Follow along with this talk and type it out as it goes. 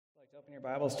Open your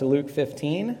Bibles to Luke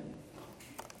 15.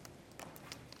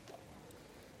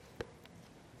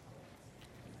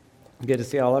 Good to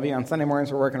see all of you. On Sunday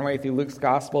mornings, we're working our way through Luke's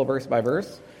Gospel verse by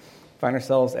verse. Find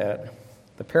ourselves at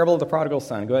the parable of the prodigal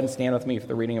son. Go ahead and stand with me for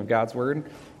the reading of God's Word.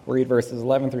 We'll read verses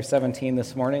 11 through 17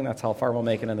 this morning. That's how far we'll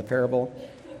make it in the parable.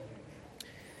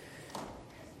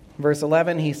 Verse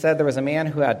 11, he said, "There was a man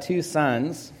who had 2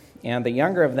 sons, and the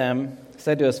younger of them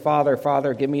said to his father,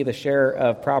 'Father, give me the share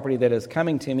of property that is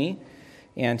coming to me.'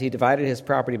 And he divided his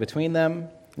property between them.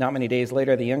 Not many days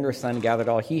later, the younger son gathered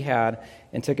all he had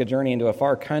and took a journey into a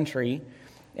far country.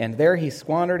 And there he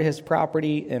squandered his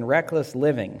property in reckless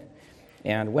living.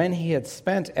 And when he had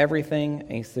spent everything,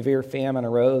 a severe famine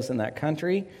arose in that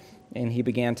country, and he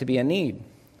began to be in need.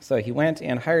 So he went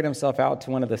and hired himself out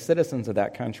to one of the citizens of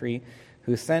that country,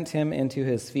 who sent him into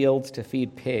his fields to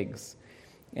feed pigs.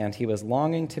 And he was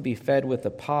longing to be fed with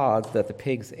the pods that the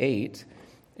pigs ate,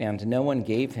 and no one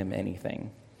gave him anything.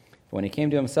 When he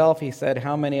came to himself, he said,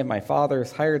 'How many of my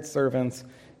father's hired servants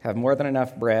have more than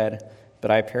enough bread, but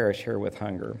I perish here with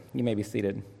hunger?'" You may be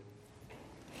seated.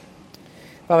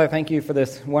 Father, thank you for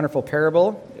this wonderful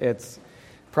parable. It's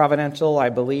providential, I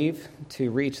believe,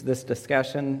 to reach this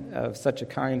discussion of such a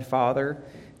kind Father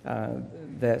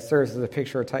that serves as a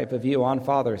picture or type of you on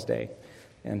Father's Day.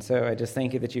 And so I just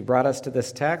thank you that you brought us to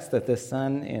this text, that this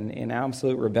son in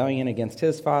absolute rebellion against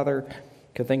his father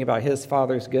could think about his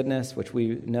father's goodness, which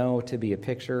we know to be a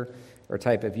picture or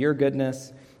type of your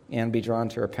goodness, and be drawn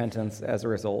to repentance as a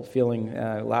result.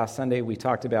 Last Sunday we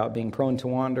talked about being prone to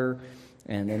wander,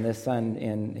 and then this son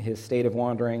in his state of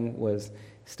wandering was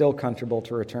still comfortable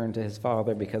to return to his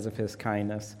father because of his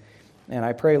kindness. And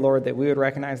I pray, Lord, that we would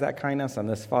recognize that kindness on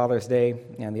this Father's Day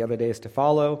and the other days to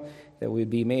follow, that we would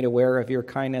be made aware of your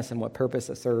kindness and what purpose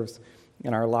it serves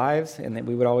in our lives, and that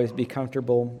we would always be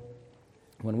comfortable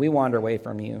when we wander away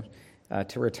from you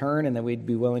to return, and that we'd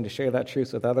be willing to share that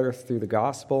truth with others through the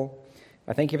gospel.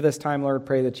 I thank you for this time, Lord.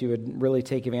 Pray that you would really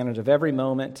take advantage of every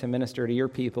moment to minister to your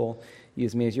people.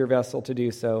 Use me as your vessel to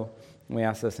do so. And we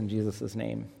ask this in Jesus'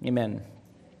 name. Amen.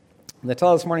 The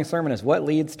title of this morning's sermon is What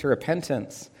Leads to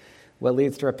Repentance? What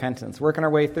leads to repentance? Working our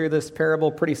way through this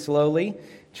parable pretty slowly,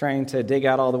 trying to dig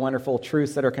out all the wonderful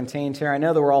truths that are contained here. I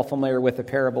know that we're all familiar with the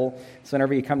parable, so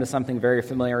whenever you come to something very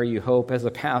familiar, you hope as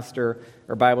a pastor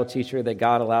or Bible teacher that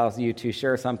God allows you to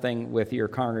share something with your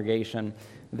congregation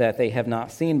that they have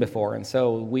not seen before. And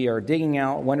so we are digging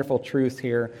out wonderful truths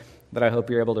here that I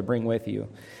hope you're able to bring with you.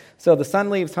 So the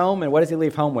son leaves home, and what does he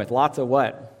leave home with? Lots of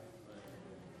what?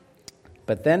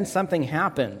 But then something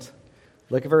happened.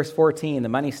 Look at verse 14. The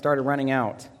money started running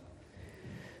out.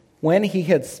 When he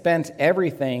had spent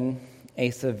everything, a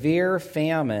severe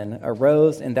famine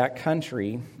arose in that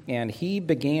country, and he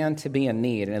began to be in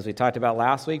need. And as we talked about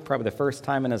last week, probably the first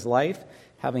time in his life,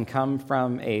 having come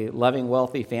from a loving,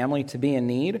 wealthy family, to be in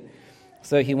need.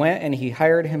 So he went and he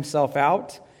hired himself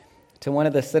out to one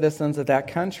of the citizens of that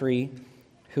country,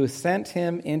 who sent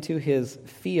him into his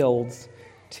fields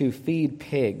to feed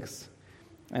pigs.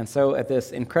 And so at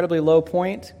this incredibly low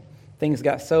point, things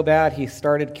got so bad, he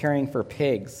started caring for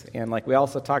pigs. And like we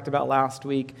also talked about last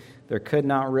week, there could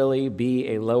not really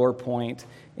be a lower point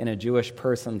in a Jewish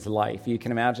person's life. You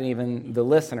can imagine even the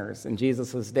listeners in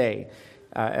Jesus' day,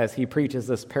 as he preaches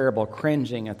this parable,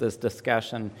 cringing at this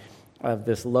discussion of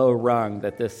this low rung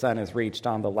that this son has reached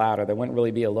on the ladder. There wouldn't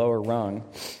really be a lower rung.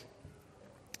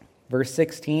 Verse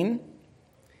 16,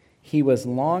 he was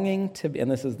longing to be, and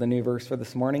this is the new verse for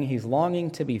this morning, he's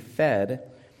longing to be fed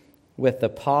with the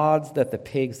pods that the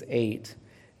pigs ate,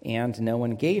 and no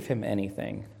one gave him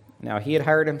anything. Now, he had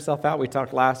hired himself out. We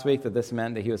talked last week that this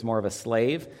meant that he was more of a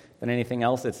slave than anything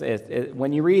else.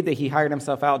 When you read that he hired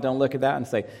himself out, don't look at that and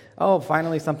say, oh,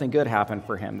 finally something good happened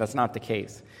for him. That's not the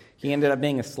case. He ended up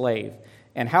being a slave.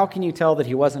 And how can you tell that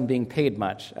he wasn't being paid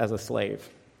much as a slave?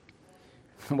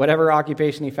 Whatever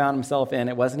occupation he found himself in,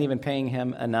 it wasn't even paying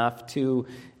him enough to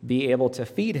be able to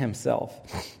feed himself.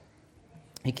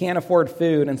 He can't afford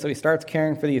food, and so he starts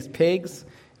caring for these pigs,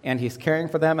 and he's caring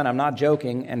for them, and I'm not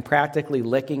joking, and practically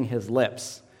licking his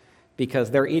lips because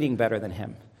they're eating better than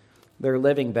him. They're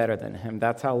living better than him.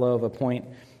 That's how low of a point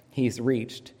he's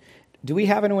reached. Do we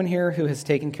have anyone here who has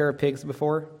taken care of pigs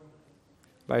before?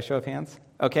 By a show of hands?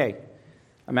 Okay.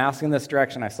 I'm asking this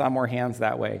direction. I saw more hands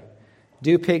that way.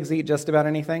 Do pigs eat just about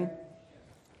anything?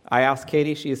 I asked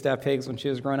Katie, she used to have pigs when she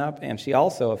was growing up, and she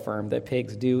also affirmed that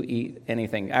pigs do eat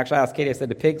anything. Actually, I asked Katie, I said,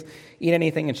 do pigs eat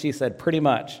anything? And she said, pretty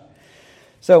much.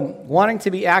 So, wanting to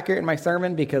be accurate in my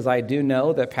sermon, because I do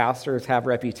know that pastors have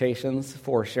reputations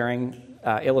for sharing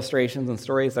illustrations and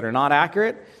stories that are not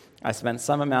accurate, I spent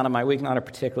some amount of my week, not a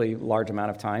particularly large amount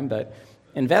of time, but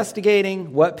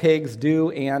investigating what pigs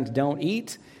do and don't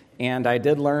eat, and I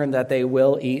did learn that they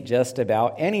will eat just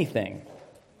about anything.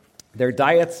 Their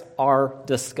diets are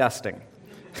disgusting.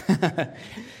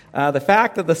 The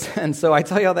fact that and so I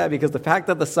tell you all that because the fact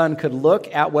that the son could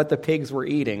look at what the pigs were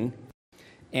eating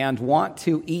and want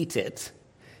to eat it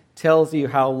tells you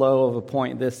how low of a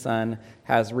point this son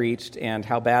has reached and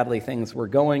how badly things were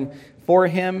going for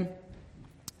him.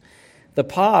 The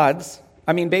pods,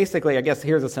 basically, I guess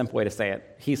here's a simple way to say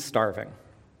it. He's starving.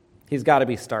 He's got to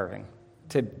be starving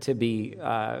to be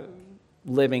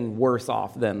living worse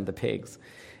off than the pigs.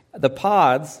 The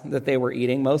pods that they were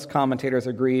eating, most commentators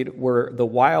agreed, were the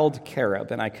wild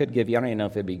carob. And I could give you, I don't even know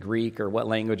if it'd be Greek or what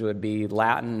language it would be,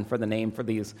 Latin for the name for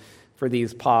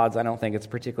these pods. I don't think it's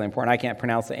particularly important. I can't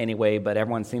pronounce it anyway, but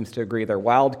everyone seems to agree they're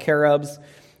wild carobs,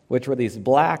 which were these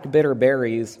black, bitter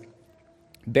berries,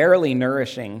 barely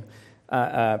nourishing,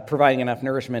 providing enough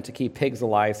nourishment to keep pigs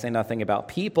alive, say nothing about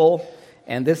people.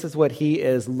 And this is what he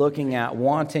is looking at,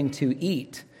 wanting to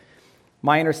eat.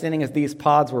 My understanding is these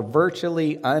pods were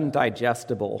virtually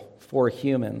undigestible for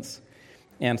humans.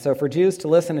 And so for Jews to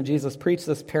listen to Jesus preach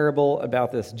this parable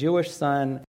about this Jewish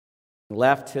son who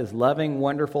left his loving,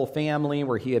 wonderful family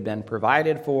where he had been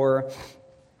provided for,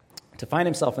 to find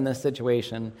himself in this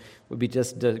situation would be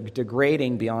just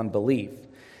degrading beyond belief.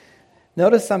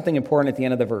 Notice something important at the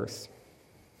end of the verse.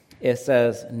 It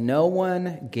says, no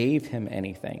one gave him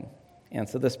anything. And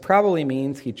so this probably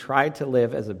means he tried to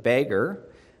live as a beggar.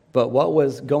 But what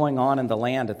was going on in the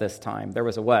land at this time? There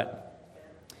was a what?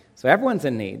 So everyone's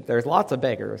in need. There's lots of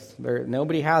beggars.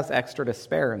 Nobody has extra to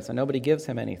spare, and so nobody gives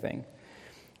him anything.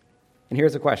 And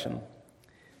here's the question.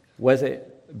 Was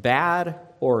it bad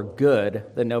or good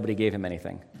that nobody gave him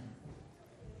anything?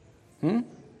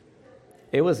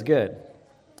 It was good.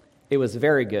 It was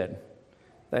very good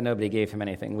that nobody gave him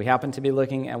anything. We happen to be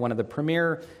looking at one of the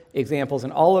premier examples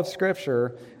in all of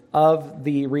Scripture of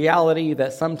the reality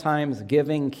that sometimes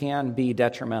giving can be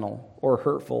detrimental or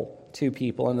hurtful to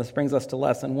people. And this brings us to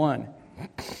lesson 1.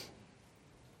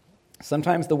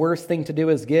 Sometimes the worst thing to do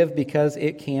is give because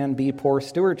it can be poor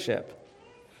stewardship.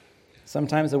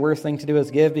 Sometimes the worst thing to do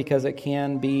is give because it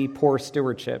can be poor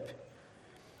stewardship.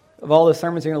 Of all the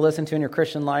sermons you're going to listen to in your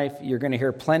Christian life, you're going to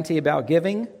hear plenty about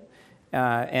giving.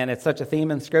 And it's such a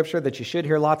theme in Scripture that you should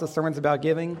hear lots of sermons about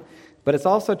giving. But it's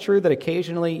also true that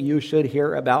occasionally you should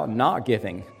hear about not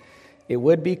giving. It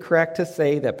would be correct to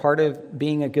say that part of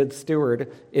being a good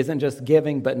steward isn't just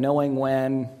giving, but knowing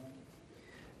when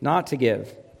not to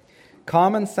give.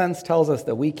 Common sense tells us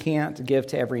that we can't give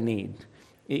to every need.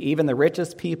 Even the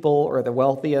richest people or the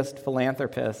wealthiest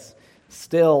philanthropists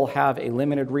still have a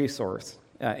limited resource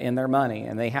in their money,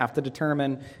 and they have to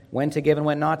determine when to give and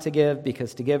when not to give,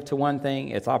 because to give to one thing,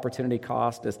 its opportunity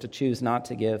cost is to choose not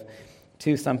to give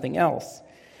to something else.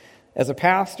 As a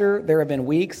pastor, there have been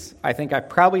weeks, I think I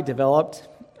probably developed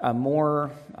a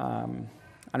more, I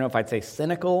don't know if I'd say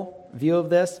cynical view of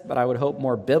this, but I would hope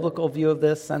more biblical view of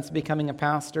this since becoming a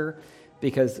pastor,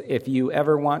 because if you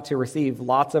ever want to receive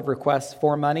lots of requests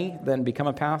for money, then become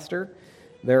a pastor.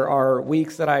 There are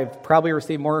weeks that I've probably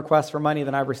received more requests for money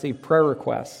than I've received prayer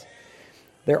requests.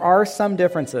 There are some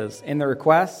differences in the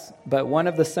requests, but one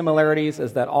of the similarities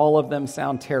is that all of them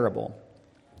sound terrible.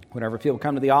 Whenever people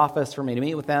come to the office for me to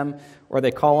meet with them, or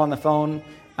they call on the phone,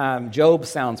 Job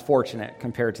sounds fortunate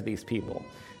compared to these people.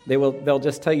 They'll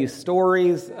just tell you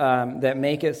stories that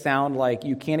make it sound like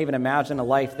you can't even imagine a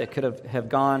life that could have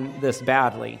gone this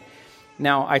badly.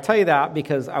 Now, I tell you that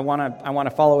because I want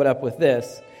to follow it up with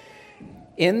this.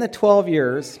 In the 12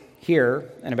 years here,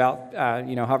 and about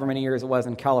however many years it was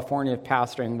in California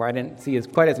pastoring, where I didn't see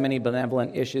quite as many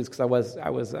benevolent issues because I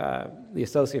was the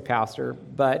associate pastor,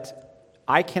 but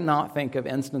I cannot think of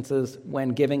instances when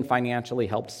giving financially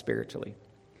helped spiritually.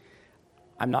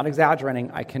 I'm not exaggerating.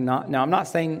 I cannot. Now, I'm not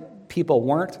saying people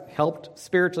weren't helped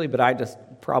spiritually, but I just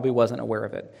probably wasn't aware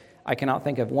of it. I cannot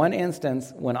think of one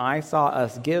instance when I saw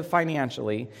us give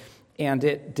financially and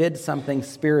it did something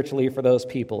spiritually for those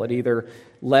people. It either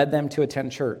led them to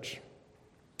attend church,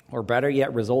 or better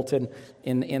yet, resulted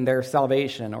in their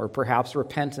salvation, or perhaps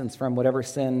repentance from whatever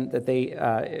sin that they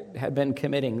had been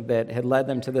committing that had led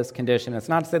them to this condition. It's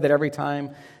not to say that every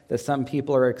time that some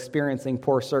people are experiencing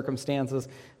poor circumstances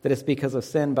that it's because of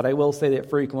sin, but I will say that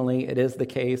frequently it is the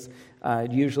case,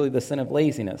 usually the sin of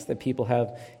laziness that people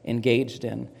have engaged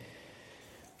in.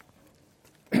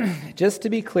 Just to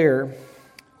be clear,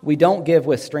 we don't give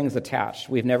with strings attached.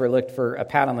 We've never looked for a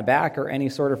pat on the back or any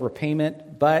sort of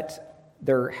repayment, but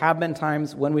there have been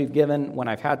times when we've given, when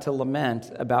I've had to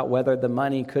lament about whether the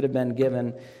money could have been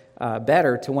given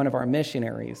better to one of our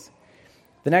missionaries.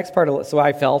 The next part of, so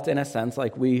I felt in a sense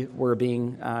like we were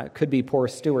being, could be poor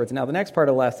stewards. Now the next part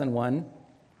of lesson 1,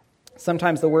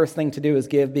 sometimes the worst thing to do is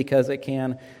give because it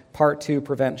can, part 2,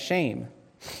 prevent shame.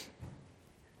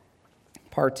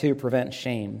 Part 2, prevent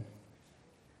shame.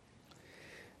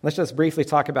 Let's just briefly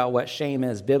talk about what shame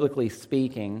is, biblically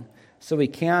speaking, so we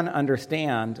can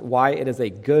understand why it is a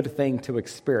good thing to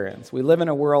experience. We live in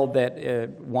a world that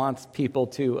wants people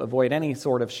to avoid any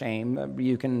sort of shame.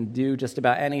 You can do just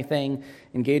about anything,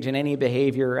 engage in any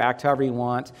behavior, act however you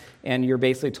want, and you're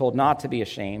basically told not to be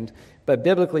ashamed. But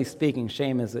biblically speaking,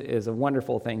 shame is a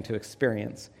wonderful thing to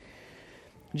experience.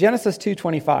 Genesis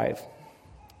 2:25,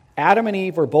 Adam and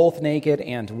Eve were both naked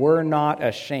and were not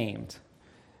ashamed.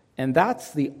 And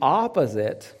that's the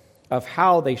opposite of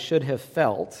how they should have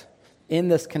felt in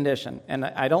this condition. And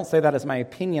I don't say that as my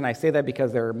opinion. I say that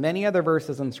because there are many other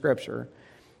verses in Scripture.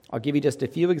 I'll give you just a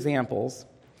few examples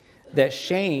that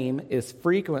shame is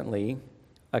frequently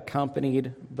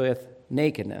accompanied with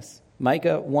nakedness.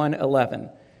 Micah 1:11,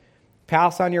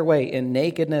 pass on your way in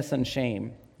nakedness and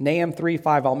shame. Nahum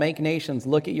 3:5, I'll make nations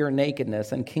look at your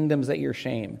nakedness and kingdoms at your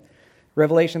shame.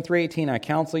 Revelation 3:18, I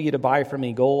counsel you to buy from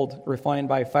me gold refined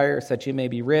by fire, so that you may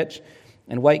be rich,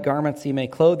 and white garments you may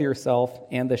clothe yourself,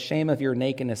 and the shame of your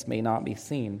nakedness may not be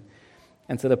seen.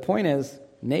 And so the point is,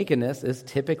 nakedness is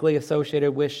typically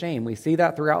associated with shame. We see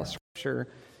that throughout Scripture.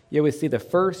 You always see the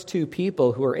first 2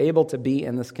 people who are able to be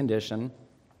in this condition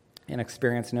and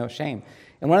experience no shame.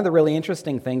 And one of the really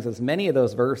interesting things is many of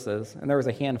those verses, and there was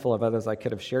a handful of others I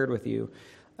could have shared with you,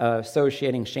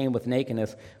 associating shame with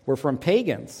nakedness, were from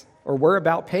pagans, or were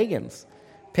about pagans.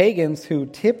 Pagans who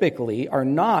typically are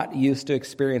not used to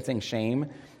experiencing shame,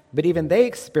 but even they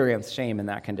experience shame in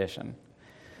that condition.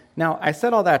 Now, I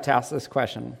said all that to ask this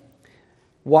question.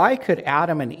 Why could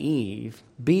Adam and Eve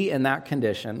be in that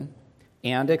condition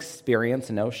and experience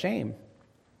no shame?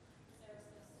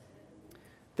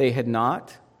 They had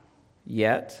not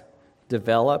yet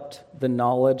developed the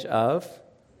knowledge of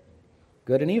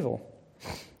good and evil.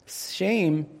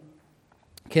 Shame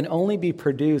can only be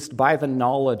produced by the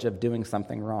knowledge of doing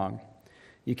something wrong.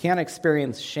 You can't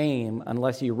experience shame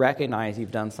unless you recognize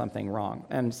you've done something wrong.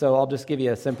 And so I'll just give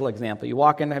you a simple example. You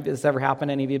walk in, has this ever happened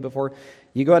to any of you before?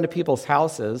 You go into people's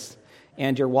houses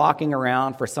and you're walking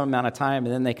around for some amount of time,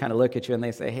 and then they kind of look at you and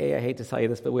they say, hey, I hate to tell you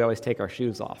this, but we always take our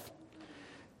shoes off.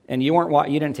 And you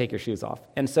didn't take your shoes off.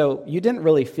 And so you didn't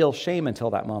really feel shame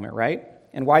until that moment, right?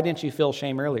 And why didn't you feel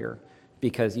shame earlier?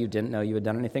 Because you didn't know you had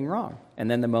done anything wrong. And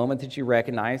then the moment that you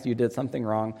recognized you did something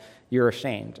wrong, you're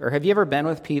ashamed. Or have you ever been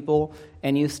with people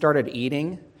and you started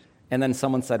eating, and then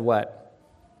someone said what?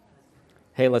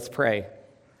 Hey, let's pray.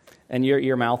 And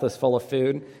your mouth is full of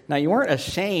food. Now, you weren't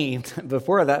ashamed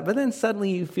before that, but then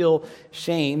suddenly you feel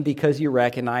shame because you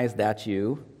recognize that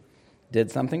you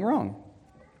did something wrong.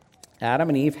 Adam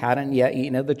and Eve hadn't yet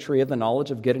eaten of the tree of the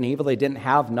knowledge of good and evil. They didn't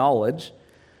have knowledge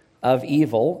of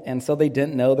evil, and so they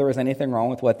didn't know there was anything wrong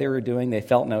with what they were doing. They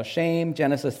felt no shame.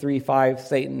 Genesis 3:5,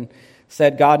 Satan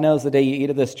said, God knows the day you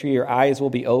eat of this tree, your eyes will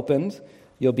be opened.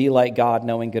 You'll be like God,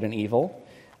 knowing good and evil.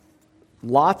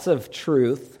 Lots of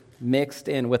truth mixed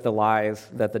in with the lies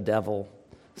that the devil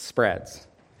spreads.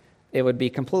 It would be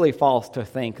completely false to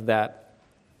think that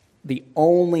the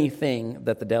only thing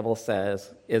that the devil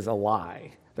says is a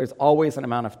lie. There's always an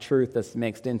amount of truth that's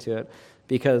mixed into it,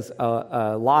 because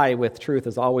a lie with truth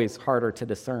is always harder to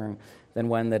discern than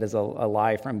one that is a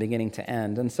lie from beginning to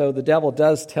end. And so the devil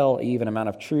does tell Eve an amount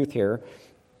of truth here.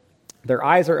 Their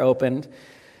eyes are opened.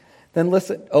 Then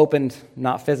listen, opened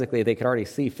not physically, they could already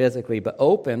see physically, but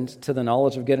opened to the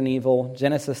knowledge of good and evil.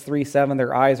 Genesis 3:7,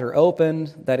 their eyes are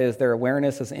opened. That is, their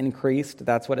awareness is increased.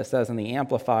 That's what it says in the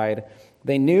Amplified.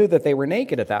 They knew that they were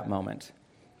naked at that moment.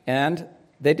 And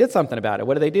they did something about it.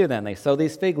 What do they do then? They sew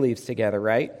these fig leaves together,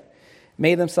 right?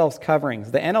 Made themselves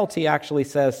coverings. The NLT actually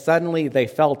says suddenly they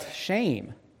felt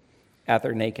shame at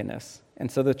their nakedness.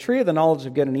 And so the tree of the knowledge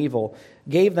of good and evil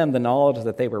gave them the knowledge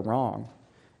that they were wrong,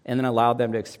 and then allowed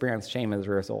them to experience shame as a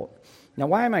result. Now,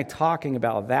 why am I talking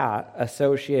about that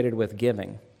associated with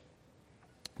giving?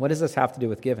 What does this have to do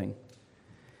with giving?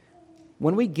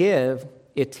 When we give,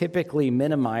 it typically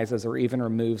minimizes or even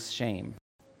removes shame,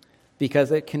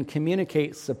 because it can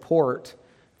communicate support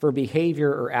for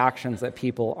behavior or actions that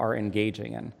people are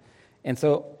engaging in. And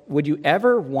so, would you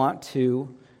ever want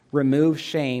to remove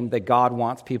shame that God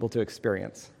wants people to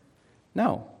experience?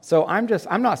 No. So I'm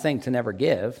not saying to never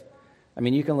give. I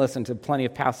mean, you can listen to plenty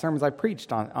of past sermons I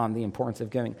preached on the importance of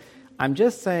giving. I'm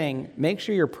just saying, make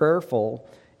sure you're prayerful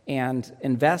and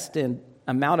invest in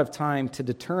amount of time to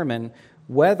determine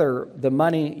whether the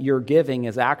money you're giving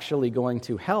is actually going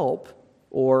to help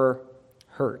or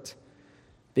hurt.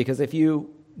 Because if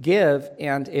you give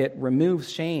and it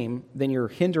removes shame, then you're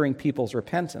hindering people's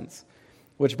repentance,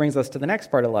 which brings us to the next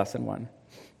part of lesson 1.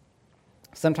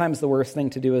 Sometimes the worst thing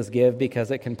to do is give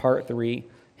because it can, part 3,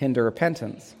 hinder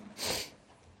repentance.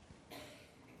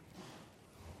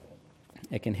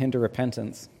 It can hinder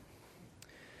repentance.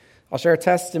 I'll share a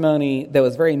testimony that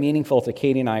was very meaningful to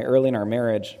Katie and I early in our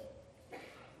marriage.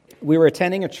 We were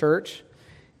attending a church,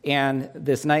 and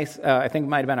this nice, I think it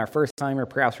might have been our first time, or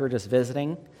perhaps we were just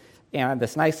visiting, and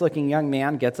this nice-looking young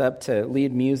man gets up to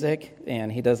lead music,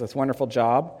 and he does this wonderful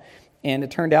job. And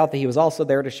it turned out that he was also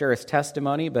there to share his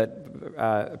testimony, but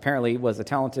apparently was a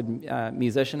talented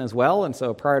musician as well. And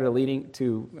so prior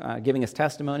to giving his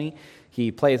testimony,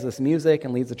 he plays this music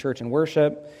and leads the church in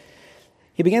worship.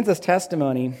 He begins his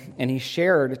testimony, and he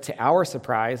shared, to our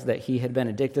surprise, that he had been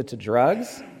addicted to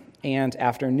drugs. And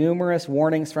after numerous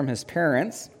warnings from his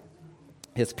parents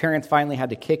finally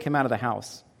had to kick him out of the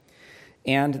house.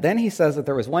 And then he says that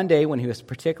there was one day when he was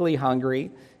particularly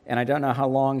hungry, and I don't know how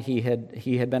long he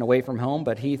had been away from home,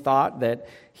 but he thought that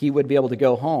he would be able to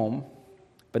go home,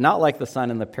 but not like the son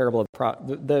in the parable of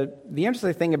the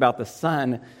interesting thing about the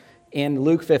son in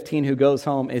Luke 15 who goes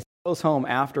home is he goes home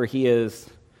after he is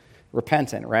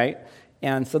repentant, right?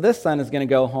 And so this son is going to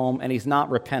go home, and he's not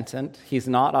repentant. He's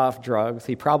not off drugs.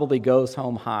 He probably goes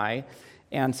home high.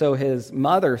 And so his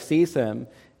mother sees him,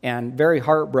 and very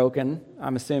heartbroken,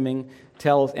 I'm assuming,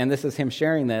 and this is him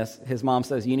sharing this, his mom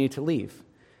says, "You need to leave.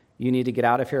 You need to get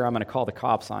out of here. I'm going to call the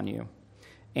cops on you."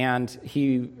 And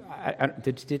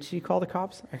did she call the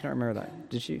cops? I can't remember that.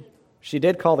 Did she? She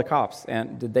did call the cops.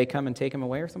 And did they come and take him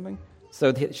away or something?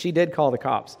 So she did call the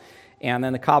cops. And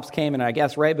then the cops came, and I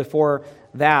guess right before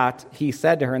that, he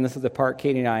said to her, and this is the part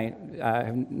Katie and I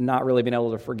have not really been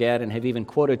able to forget and have even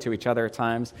quoted to each other at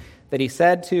times, that he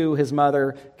said to his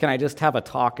mother, "Can I just have a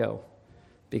taco?"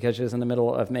 Because she was in the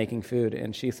middle of making food.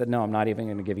 And she said, "No, I'm not even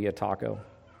going to give you a taco."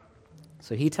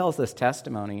 So he tells this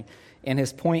testimony, and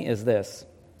his point is this: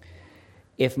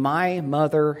 if my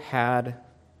mother had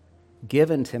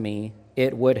given to me,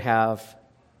 it would have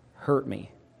hurt me.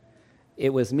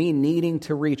 It was me needing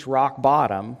to reach rock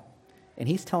bottom, and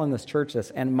he's telling this church this,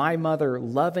 and my mother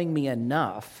loving me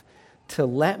enough to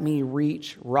let me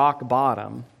reach rock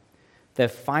bottom that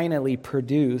finally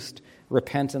produced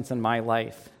repentance in my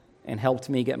life and helped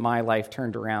me get my life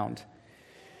turned around.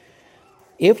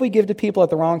 If we give to people at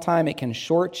the wrong time, it can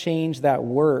shortchange that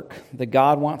work that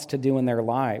God wants to do in their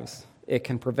lives. It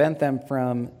can prevent them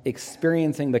from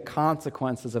experiencing the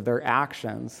consequences of their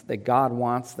actions that God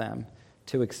wants them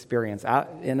to experience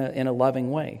in a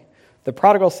loving way. The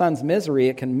prodigal son's misery,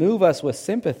 it can move us with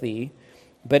sympathy,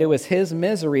 but it was his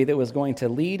misery that was going to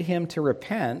lead him to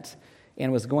repent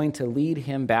and was going to lead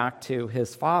him back to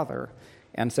his father.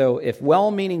 And so if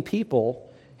well-meaning people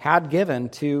had given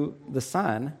to the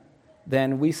son,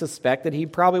 then we suspect that he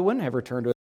probably wouldn't have returned to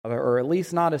his father, or at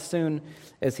least not as soon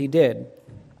as he did.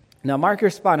 Now mark your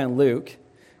spot in Luke,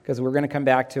 because we're going to come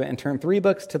back to it, and turn 3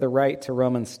 books to the right to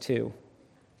Romans 2.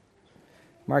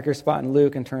 Mark your spot in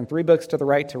Luke and turn 3 books to the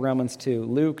right to Romans 2.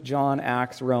 Luke, John,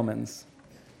 Acts, Romans.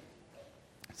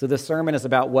 So this sermon is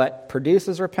about what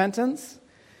produces repentance.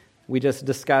 We just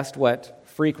discussed what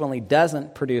frequently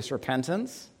doesn't produce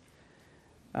repentance.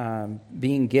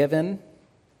 Being given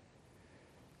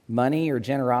money or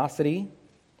generosity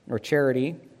or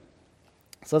charity.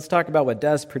 So let's talk about what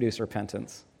does produce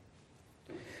repentance.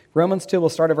 Romans 2, we'll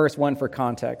start at verse 1 for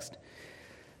context.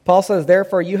 Paul says,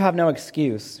 "Therefore you have no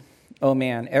excuse, O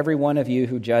man, every one of you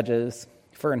who judges,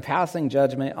 for in passing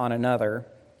judgment on another,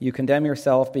 you condemn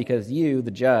yourself because you,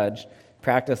 the judge,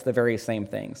 practice the very same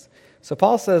things." So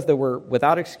Paul says that we're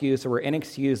without excuse or we're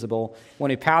inexcusable when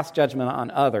we pass judgment on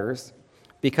others,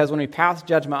 because when we pass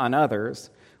judgment on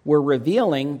others, we're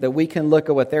revealing that we can look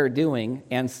at what they're doing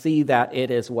and see that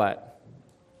it is what?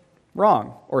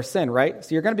 Wrong or sin, right?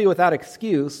 So you're going to be without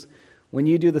excuse when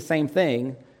you do the same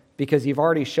thing because you've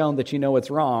already shown that you know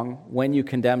it's wrong when you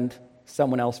condemned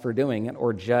someone else for doing it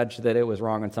or judged that it was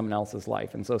wrong in someone else's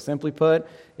life. And so simply put,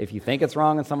 if you think it's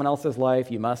wrong in someone else's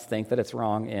life, you must think that it's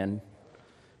wrong in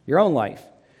your own life.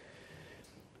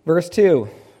 Verse 2,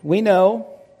 we know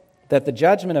that the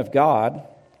judgment of God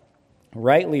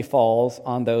rightly falls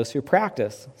on those who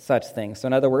practice such things. So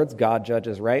in other words, God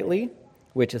judges rightly,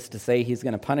 which is to say he's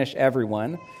going to punish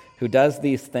everyone who does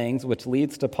these things, which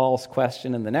leads to Paul's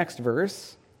question in the next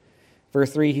verse.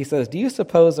 Verse 3, he says, "Do you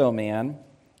suppose, O man,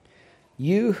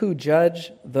 you who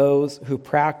judge those who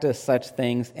practice such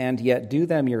things and yet do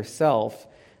them yourself,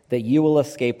 that you will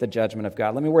escape the judgment of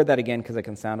God?" Let me word that again because it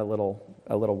can sound a little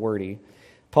wordy.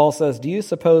 Paul says, "Do you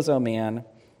suppose, O man,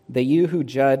 that you who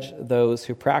judge those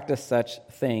who practice such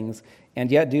things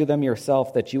and yet do them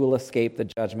yourself, that you will escape the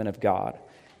judgment of God.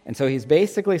 And so he's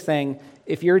basically saying,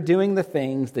 if you're doing the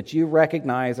things that you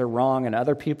recognize are wrong in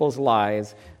other people's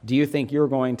lives, do you think you're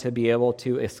going to be able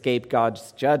to escape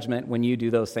God's judgment when you do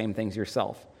those same things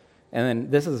yourself? And then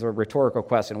this is a rhetorical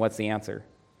question. What's the answer?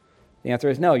 The answer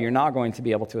is no, you're not going to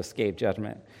be able to escape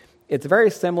judgment. It's very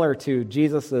similar to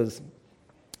Jesus'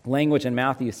 language in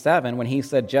Matthew 7 when he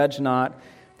said, "Judge not,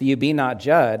 that you be not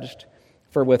judged.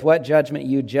 For with what judgment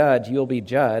you judge, you will be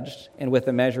judged, and with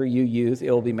the measure you use,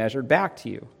 it will be measured back to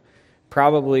you."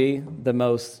 Probably the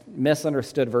most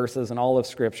misunderstood verses in all of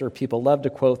Scripture. People love to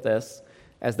quote this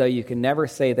as though you can never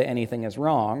say that anything is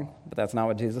wrong, but that's not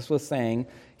what Jesus was saying.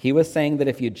 He was saying that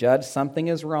if you judge something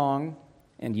is wrong,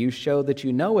 and you show that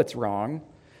you know it's wrong,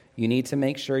 you need to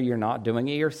make sure you're not doing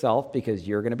it yourself, because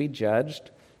you're going to be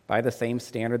judged by the same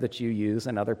standard that you use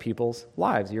in other people's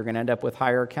lives. You're going to end up with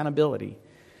higher accountability.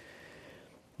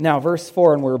 Now, verse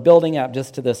 4, and we're building up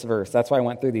just to this verse. That's why I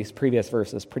went through these previous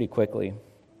verses pretty quickly.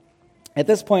 At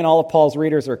this point, all of Paul's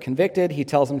readers are convicted. He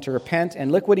tells them to repent,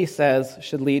 and look what he says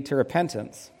should lead to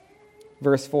repentance.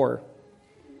 Verse 4.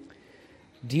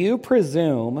 Do you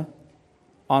presume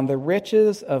on the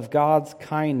riches of God's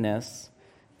kindness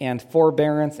and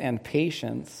forbearance and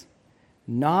patience,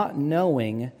 not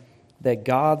knowing that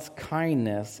God's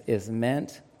kindness is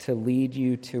meant to lead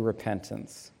you to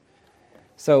repentance?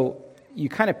 So, you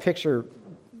kind of picture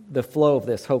the flow of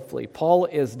this, hopefully. Paul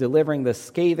is delivering this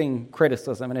scathing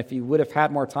criticism, and if you would have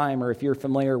had more time, or if you're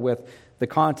familiar with the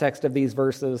context of these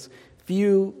verses,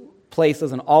 few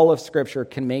places in all of Scripture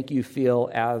can make you feel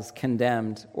as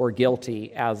condemned or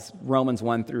guilty as Romans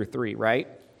 1 through 3, right?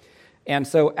 And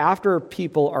so after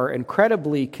people are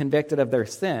incredibly convicted of their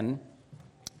sin,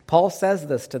 Paul says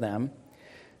this to them,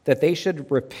 that they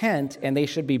should repent, and they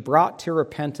should be brought to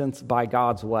repentance by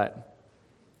God's what?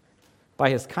 By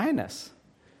his kindness.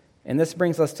 And this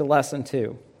brings us to lesson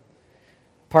 2.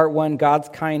 Part 1, God's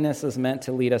kindness is meant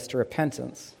to lead us to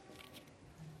repentance.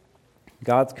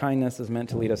 God's kindness is meant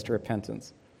to lead us to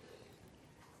repentance.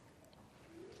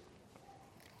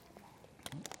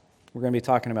 We're going to be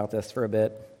talking about this for a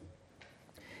bit.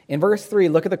 In verse 3,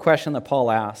 look at the question that Paul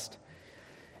asked.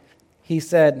 He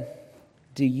said,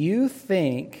 "Do you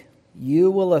think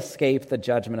you will escape the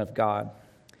judgment of God?"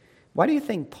 Why do you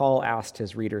think Paul asked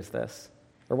his readers this?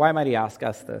 Or why might he ask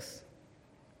us this?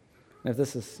 And if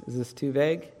this is this too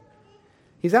vague?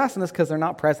 He's asking this because they're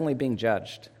not presently being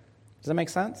judged. Does that make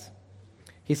sense?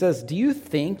 He says, do you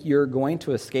think you're going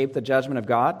to escape the judgment of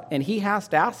God? And he has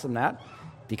to ask them that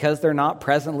because they're not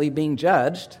presently being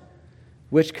judged,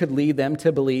 which could lead them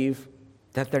to believe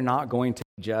that they're not going to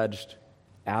be judged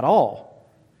at all.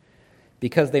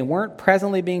 Because they weren't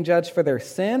presently being judged for their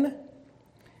sin,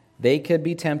 they could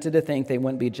be tempted to think they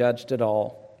wouldn't be judged at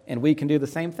all. And we can do the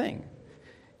same thing.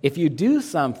 If you do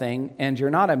something and you're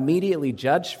not immediately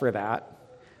judged for that,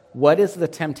 what is the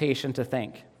temptation to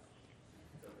think?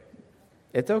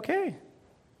 It's okay.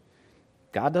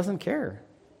 God doesn't care.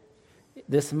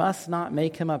 This must not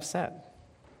make him upset.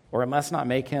 Or it must not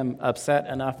make him upset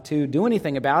enough to do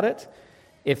anything about it.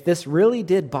 If this really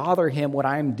did bother him, what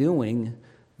I'm doing,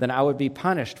 then I would be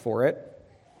punished for it.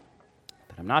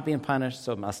 But I'm not being punished,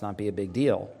 so it must not be a big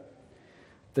deal.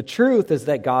 The truth is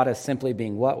that God is simply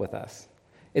being what with us?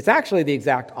 It's actually the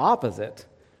exact opposite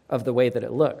of the way that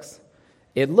it looks.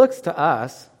 It looks to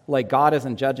us like God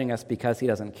isn't judging us because he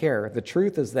doesn't care. The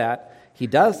truth is that he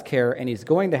does care, and he's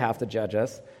going to have to judge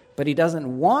us, but he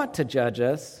doesn't want to judge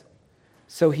us,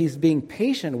 so he's being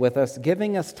patient with us,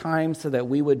 giving us time so that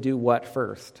we would do what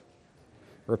first?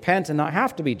 Repent and not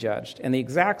have to be judged. And the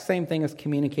exact same thing is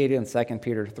communicated in 2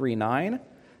 Peter 3:9.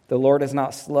 The Lord is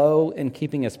not slow in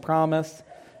keeping his promise,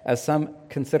 as some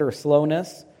consider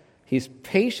slowness. He's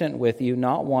patient with you,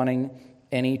 not wanting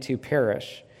any to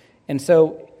perish. And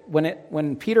so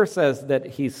when Peter says that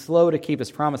he's slow to keep his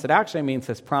promise, it actually means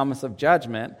his promise of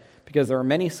judgment, because there are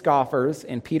many scoffers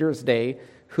in Peter's day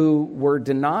who were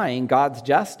denying God's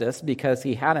justice because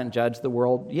he hadn't judged the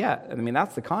world yet. I mean,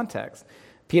 that's the context.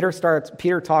 Peter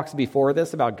talks before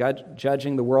this about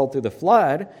judging the world through the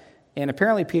flood, and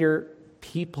apparently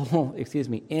people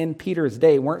in Peter's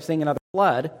day weren't seeing another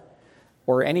flood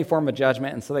or any form of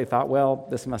judgment, and so they thought, well,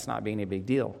 this must not be any big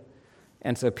deal.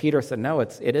 And so Peter said, no,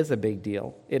 it is a big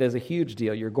deal. It is a huge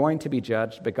deal. You're going to be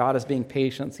judged, but God is being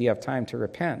patient, so you have time to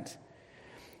repent.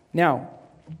 Now,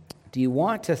 do you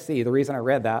want to see, the reason I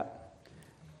read that,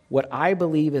 what I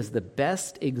believe is the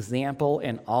best example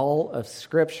in all of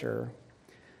Scripture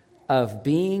of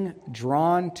being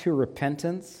drawn to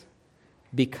repentance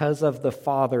because of the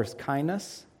Father's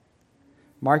kindness?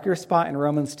 Mark your spot in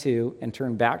Romans 2 and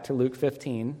turn back to Luke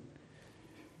 15.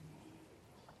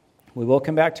 We will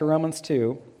come back to Romans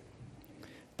 2.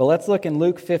 But let's look in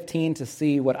Luke 15 to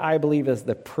see what I believe is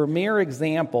the premier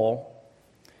example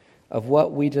of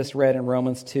what we just read in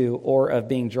Romans 2, or of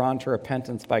being drawn to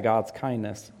repentance by God's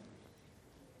kindness.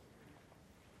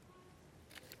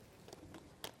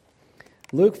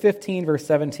 Luke 15, verse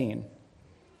 17.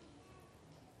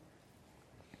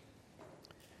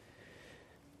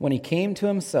 When he came to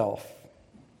himself,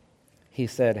 he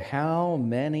said, "How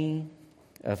many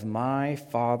of my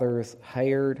father's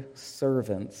hired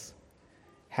servants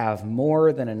have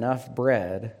more than enough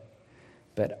bread,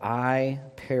 but I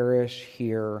perish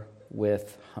here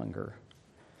with hunger?"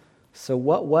 So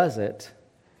what was it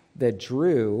that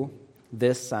drew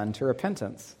this son to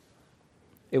repentance?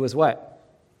 It was what?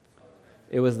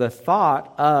 It was the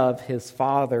thought of his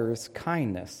father's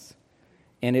kindness.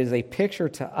 And it is a picture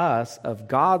to us of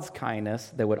God's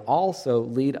kindness that would also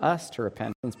lead us to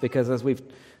repentance, because as we've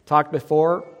talked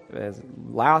before, as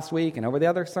last week and over the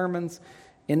other sermons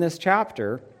in this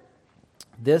chapter,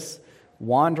 this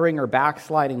wandering or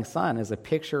backsliding son is a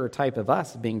picture or type of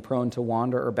us being prone to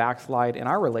wander or backslide in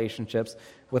our relationships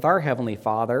with our Heavenly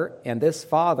Father. And this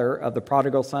father of the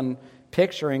prodigal son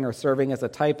picturing or serving as a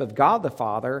type of God the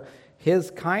Father,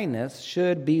 his kindness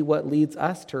should be what leads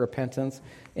us to repentance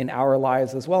in our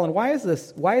lives as well. And why is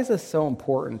this so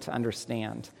important to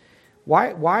understand?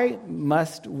 Why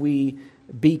must we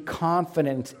be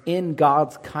confident in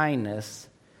God's kindness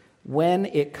when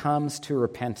it comes to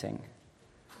repenting?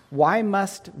 Why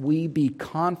must we be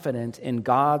confident in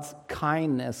God's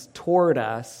kindness toward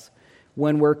us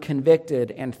when we're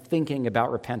convicted and thinking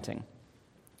about repenting?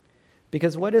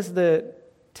 Because what is the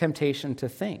temptation to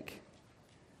think?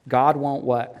 God won't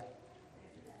what?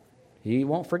 He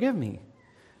won't forgive me.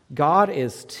 God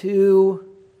is too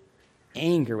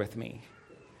angry with me.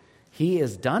 He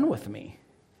is done with me.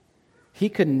 He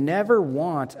could never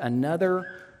want another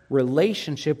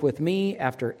relationship with me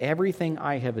after everything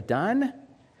I have done.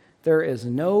 There is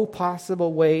no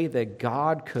possible way that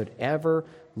God could ever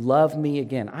love me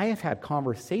again. I have had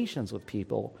conversations with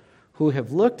people who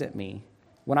have looked at me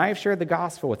when I have shared the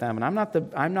gospel with them, and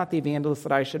I'm not the evangelist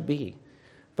that I should be.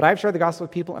 But I've shared the gospel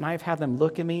with people, and I've had them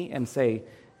look at me and say,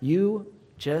 "You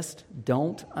just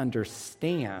don't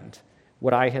understand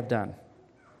what I have done.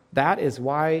 That is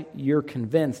why you're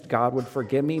convinced God would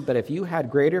forgive me. But if you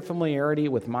had greater familiarity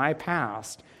with my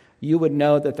past, you would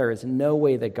know that there is no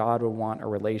way that God would want a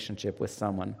relationship with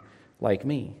someone like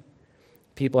me."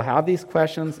 People have these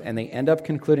questions, and they end up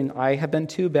concluding, I have been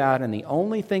too bad, and the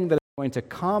only thing that is going to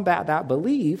combat that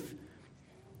belief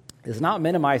is not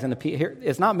minimizing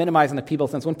the people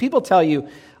sense. When people tell you,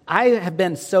 I have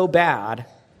been so bad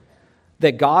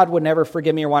that God would never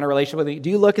forgive me or want a relationship with me, do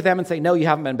you look at them and say, no, you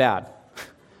haven't been bad?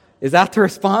 Is that the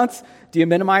response? Do you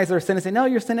minimize their sin and say, no,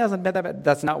 your sin hasn't been that bad?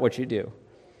 That's not what you do.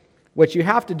 What you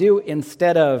have to do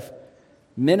instead of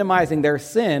minimizing their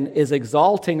sin is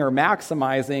exalting or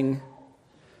maximizing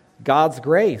God's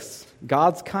grace,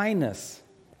 God's kindness.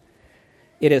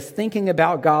 It is thinking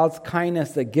about God's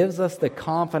kindness that gives us the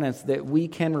confidence that we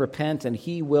can repent and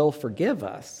He will forgive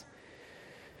us.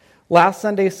 Last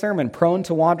Sunday's sermon, prone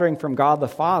to wandering from God the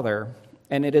Father,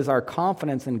 and it is our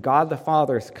confidence in God the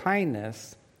Father's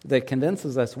kindness that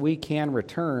convinces us we can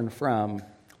return from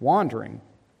wandering.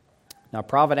 Now,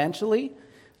 providentially,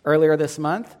 earlier this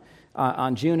month,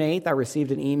 on June 8th, I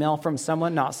received an email from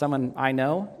someone, not someone I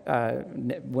know,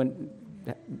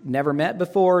 never met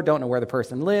before, don't know where the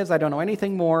person lives. I don't know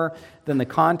anything more than the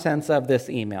contents of this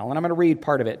email. And I'm going to read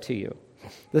part of it to you.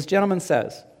 This gentleman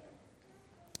says,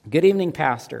 "Good evening,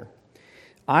 Pastor.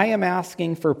 I am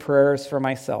asking for prayers for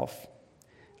myself.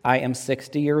 I am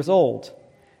 60 years old.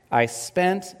 I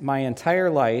spent my entire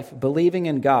life believing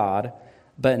in God,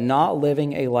 but not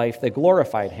living a life that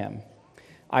glorified Him.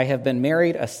 I have been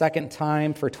married a second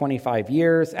time for 25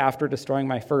 years after destroying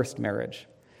my first marriage.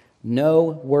 No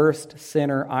worse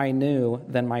sinner I knew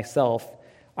than myself.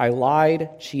 I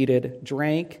lied, cheated,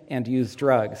 drank, and used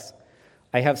drugs.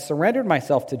 I have surrendered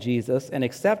myself to Jesus and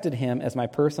accepted Him as my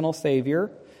personal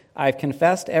Savior. I've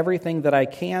confessed everything that I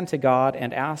can to God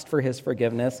and asked for His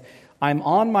forgiveness. I'm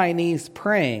on my knees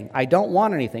praying. I don't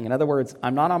want anything. In other words,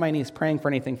 I'm not on my knees praying for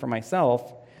anything for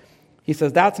myself." He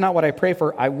says, "That's not what I pray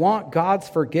for. I want God's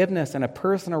forgiveness and a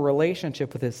personal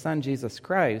relationship with His Son, Jesus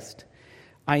Christ.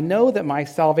 I know that my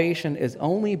salvation is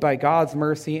only by God's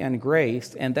mercy and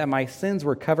grace, and that my sins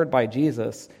were covered by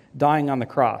Jesus dying on the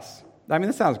cross." I mean,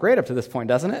 this sounds great up to this point,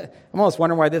 doesn't it? I'm almost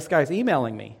wondering why this guy's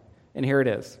emailing me. And here it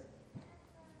is.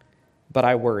 "But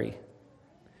I worry.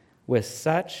 With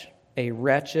such a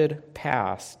wretched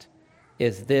past,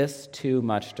 is this too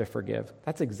much to forgive?"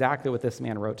 That's exactly what this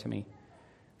man wrote to me.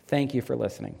 Thank you for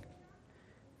listening.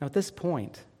 Now, at this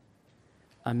point,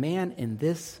 a man in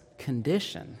this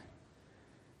condition,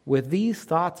 with these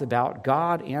thoughts about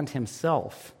God and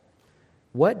himself,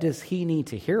 what does he need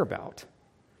to hear about?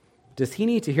 Does he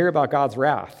need to hear about God's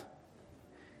wrath?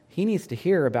 He needs to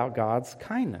hear about God's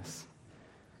kindness.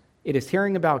 It is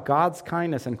hearing about God's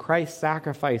kindness and Christ's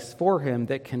sacrifice for him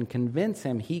that can convince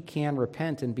him he can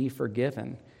repent and be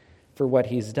forgiven for what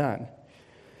he's done.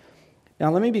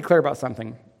 Now, let me be clear about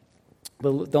something.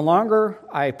 The longer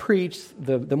I preach,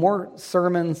 the more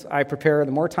sermons I prepare,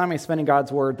 the more time I spend in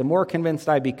God's Word, the more convinced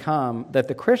I become that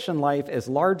the Christian life is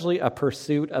largely a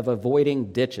pursuit of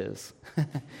avoiding ditches.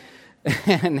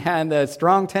 and a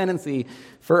strong tendency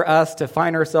for us to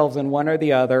find ourselves in one or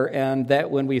the other, and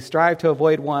that when we strive to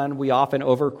avoid one, we often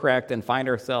overcorrect and find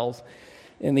ourselves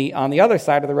on the other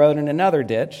side of the road in another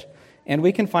ditch, and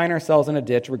we can find ourselves in a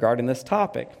ditch regarding this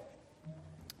topic.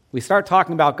 We start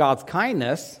talking about God's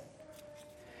kindness,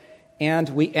 and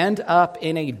we end up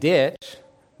in a ditch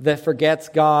that forgets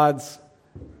God's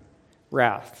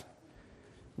wrath.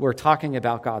 We're talking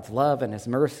about God's love and his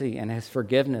mercy and his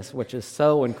forgiveness, which is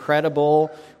so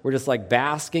incredible. We're just like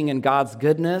basking in God's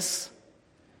goodness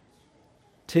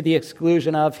to the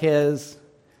exclusion of his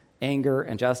anger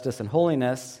and justice and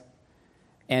holiness.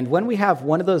 And when we have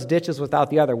one of those ditches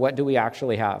without the other, what do we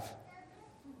actually have?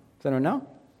 Does anyone know?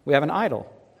 We have an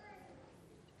idol.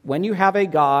 When you have a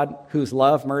God whose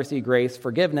love, mercy, grace,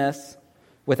 forgiveness,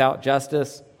 without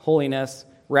justice, holiness,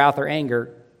 wrath, or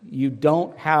anger, you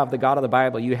don't have the God of the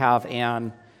Bible. You have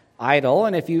an idol.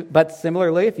 But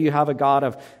similarly, if you have a God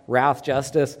of wrath,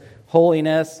 justice,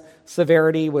 holiness,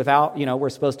 severity, without, we're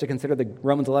supposed to consider the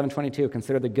Romans 11:22,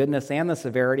 consider the goodness and the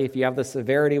severity. If you have the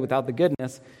severity without the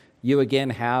goodness, you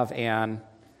again have an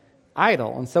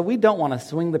idol. And so we don't want to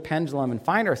swing the pendulum and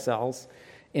find ourselves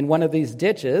in one of these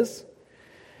ditches,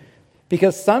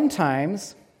 because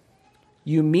sometimes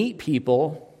you meet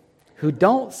people who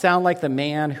don't sound like the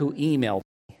man who emailed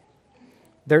me.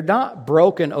 They're not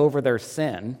broken over their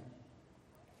sin.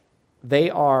 They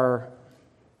are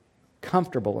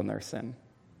comfortable in their sin.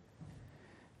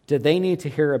 Did they need to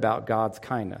hear about God's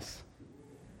kindness?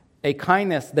 A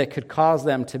kindness that could cause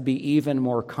them to be even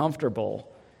more comfortable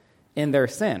in their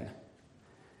sin.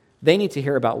 They need to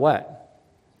hear about what?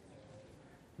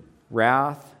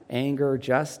 Wrath, anger,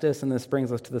 justice, and this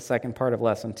brings us to the second part of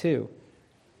lesson 2.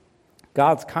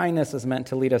 God's kindness is meant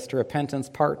to lead us to repentance,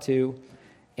 part 2,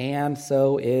 and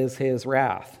so is his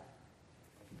wrath.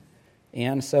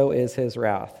 And so is his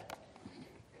wrath.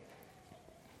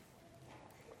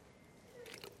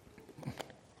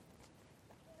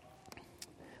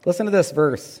 Listen to this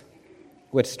verse,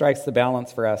 which strikes the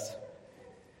balance for us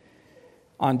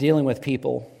on dealing with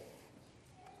people.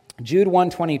 Jude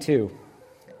 1:22.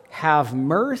 Have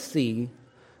mercy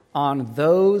on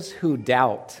those who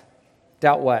doubt.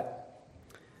 Doubt what?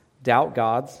 Doubt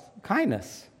God's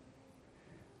kindness.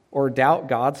 Or doubt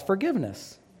God's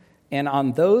forgiveness. And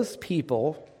on those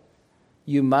people,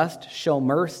 you must show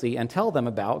mercy and tell them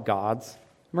about God's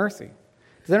mercy.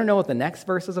 Does anyone know what the next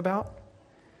verse is about?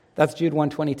 That's Jude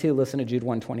 1:22. Listen to Jude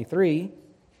 1:23.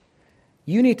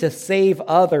 You need to save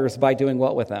others by doing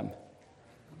what with them?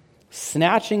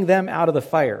 Snatching them out of the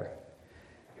fire.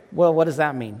 Well, what does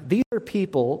that mean? These are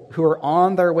people who are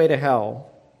on their way to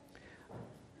hell,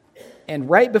 and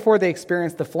right before they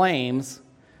experience the flames,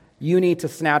 you need to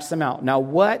snatch them out. Now,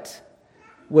 what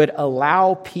would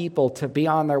allow people to be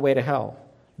on their way to hell?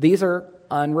 These are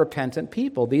unrepentant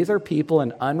people. These are people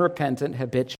in unrepentant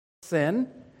habitual sin,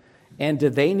 and do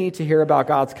they need to hear about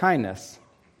God's kindness?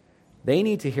 They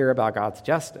need to hear about God's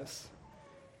justice.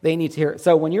 They need to hear.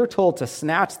 So when you're told to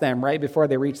snatch them right before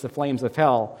they reach the flames of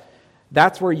hell,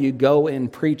 that's where you go in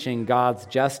preaching God's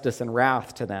justice and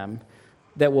wrath to them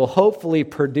that will hopefully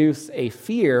produce a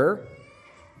fear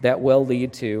that will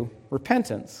lead to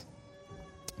repentance.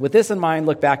 With this in mind,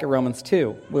 look back at Romans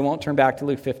 2. We won't turn back to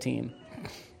Luke 15.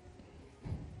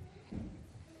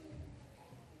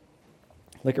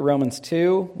 Look at Romans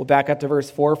 2. We'll back up to verse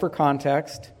 4 for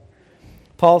context.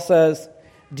 Paul says,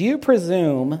 do you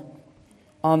presume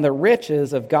on the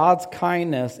riches of God's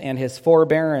kindness and his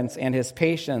forbearance and his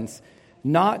patience,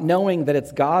 not knowing that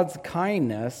it's God's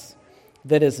kindness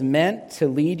that is meant to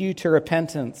lead you to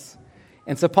repentance?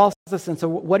 And so Paul says this, and so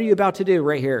what are you about to do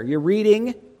right here? You're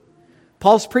reading,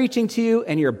 Paul's preaching to you,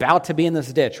 and you're about to be in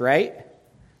this ditch, right?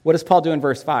 What does Paul do in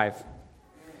verse 5?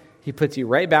 He puts you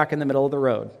right back in the middle of the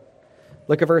road.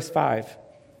 Look at verse 5.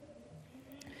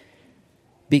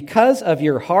 Because of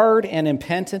your hard and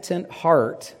impenitent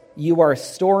heart, you are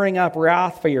storing up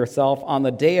wrath for yourself on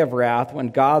the day of wrath when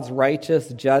God's righteous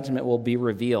judgment will be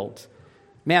revealed.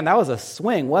 Man, that was a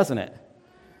swing, wasn't it?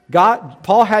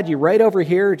 Paul had you right over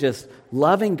here just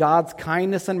loving God's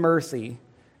kindness and mercy,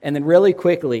 and then really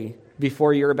quickly,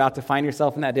 before you're about to find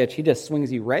yourself in that ditch, he just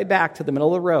swings you right back to the middle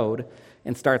of the road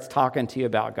and starts talking to you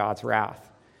about God's wrath.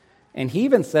 And he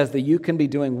even says that you can be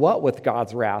doing what with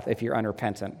God's wrath if you're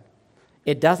unrepentant?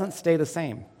 It doesn't stay the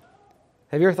same.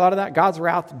 Have you ever thought of that? God's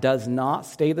wrath does not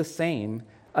stay the same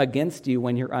against you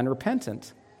when you're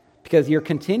unrepentant, because you're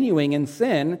continuing in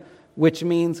sin, which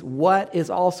means what is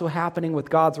also happening with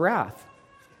God's wrath?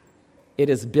 It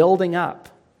is building up.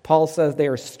 Paul says they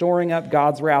are storing up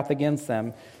God's wrath against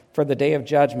them for the day of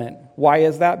judgment. Why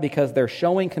is that? Because they're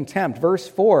showing contempt. Verse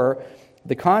 4,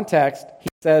 the context, he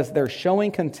says they're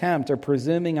showing contempt or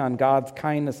presuming on God's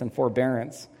kindness and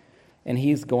forbearance, and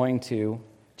he's going to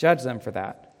judge them for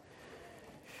that.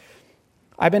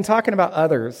 I've been talking about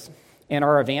others in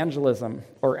our evangelism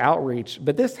or outreach,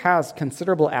 but this has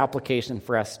considerable application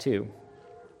for us too.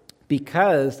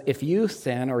 Because if you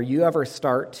sin or you ever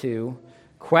start to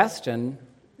question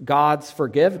God's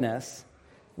forgiveness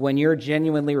when you're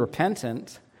genuinely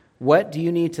repentant, what do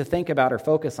you need to think about or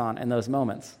focus on in those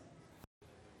moments?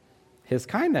 His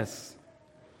kindness,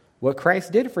 what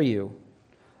Christ did for you.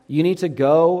 You need to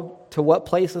go to what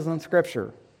places in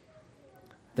Scripture?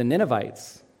 The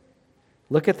Ninevites.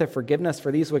 Look at the forgiveness for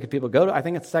these wicked people. Go to, I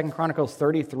think it's 2 Chronicles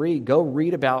 33. Go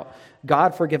read about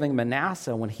God forgiving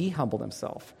Manasseh when he humbled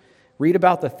himself. Read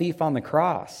about the thief on the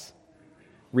cross.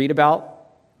 Read about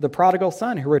the prodigal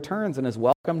son who returns and is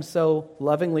welcomed so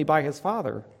lovingly by his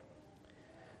father.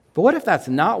 But what if that's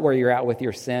not where you're at with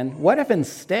your sin? What if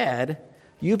instead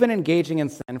you've been engaging in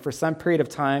sin for some period of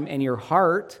time and your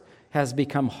heart has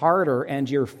become harder and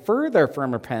you're further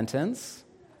from repentance?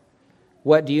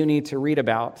 What do you need to read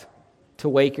about to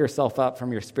wake yourself up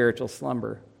from your spiritual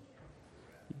slumber?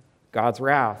 God's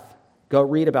wrath. Go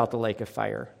read about the lake of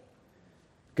fire.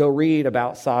 Go read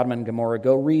about Sodom and Gomorrah.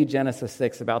 Go read Genesis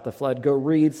 6 about the flood. Go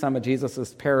read some of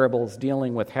Jesus' parables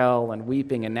dealing with hell and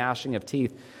weeping and gnashing of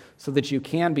teeth so that you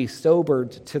can be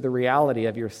sobered to the reality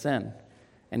of your sin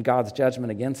and God's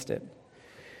judgment against it.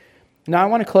 Now, I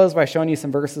want to close by showing you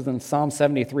some verses in Psalm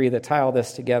 73 that tie all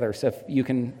this together. So if you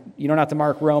don't have to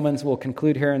mark Romans, we'll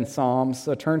conclude here in Psalms.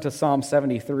 So turn to Psalm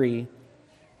 73.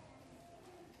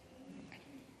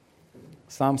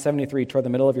 Psalm 73, toward the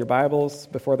middle of your Bibles,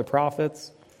 before the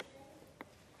prophets.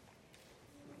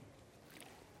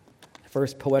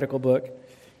 First poetical book.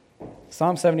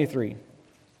 Psalm 73.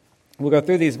 We'll go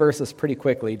through these verses pretty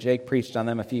quickly. Jake preached on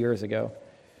them a few years ago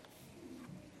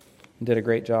and did a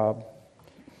great job.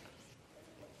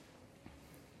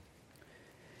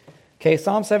 Okay,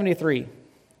 Psalm 73.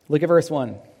 Look at verse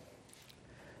 1.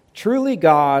 Truly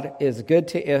God is good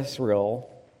to Israel,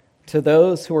 to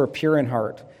those who are pure in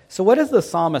heart. So what does the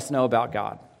psalmist know about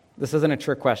God? This isn't a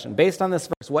trick question. Based on this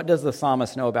verse, what does the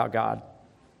psalmist know about God?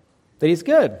 That he's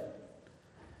good.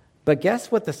 But guess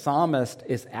what the psalmist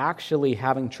is actually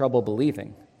having trouble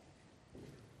believing?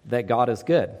 That God is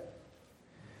good.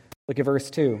 Look at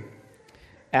verse 2.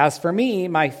 As for me,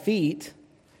 my feet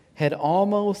had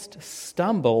almost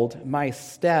stumbled, my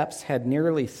steps had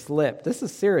nearly slipped. This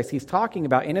is serious. He's talking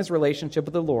about in his relationship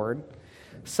with the Lord,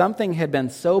 something had been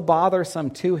so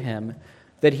bothersome to him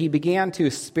that he began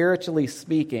to, spiritually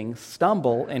speaking,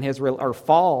 stumble in his or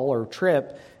fall or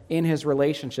trip in his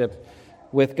relationship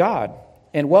with God.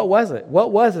 And what was it?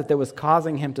 What was it that was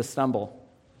causing him to stumble?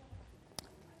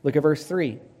 Look at verse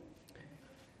 3.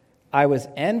 I was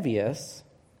envious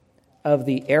of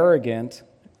the arrogant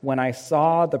when I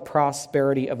saw the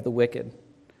prosperity of the wicked.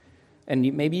 And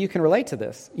maybe you can relate to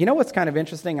this. You know what's kind of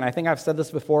interesting, and I think I've said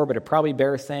this before, but it probably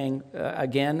bears saying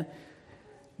again.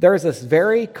 There's this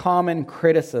very common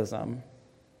criticism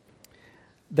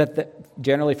that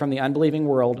generally from the unbelieving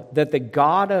world, that the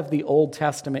God of the Old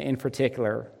Testament in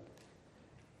particular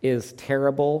is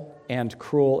terrible and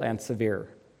cruel and severe.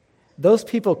 Those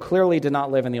people clearly did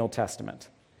not live in the Old Testament,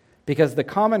 because the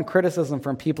common criticism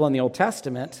from people in the Old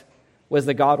Testament was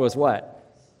that God was what?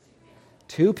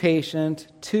 Too patient,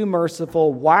 too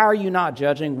merciful. Why are you not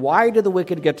judging? Why do the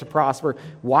wicked get to prosper?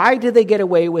 Why did they get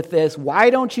away with this? Why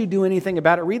don't you do anything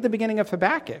about it? Read the beginning of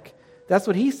Habakkuk. That's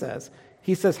what he says.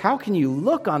 He says, how can you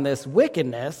look on this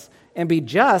wickedness and be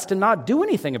just and not do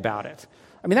anything about it?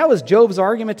 I mean, that was Job's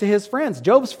argument to his friends.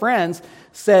 Job's friends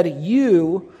said,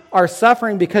 you are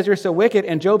suffering because you're so wicked.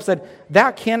 And Job said,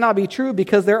 that cannot be true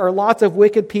because there are lots of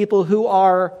wicked people who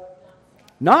are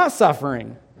not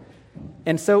suffering.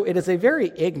 And so it is a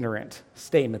very ignorant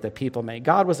statement that people make.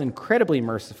 God was incredibly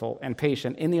merciful and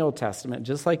patient in the Old Testament,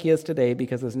 just like he is today,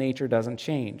 because his nature doesn't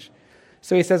change.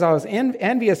 So he says, I was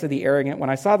envious of the arrogant when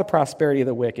I saw the prosperity of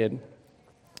the wicked.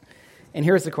 And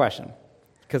here's the question,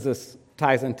 because this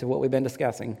ties into what we've been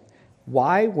discussing.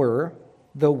 Why were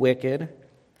the wicked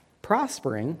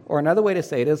prospering? Or another way to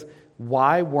say it is,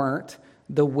 why weren't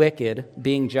the wicked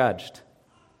being judged?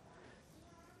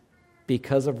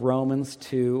 Because of Romans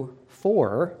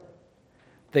 2:4,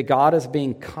 that God is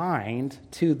being kind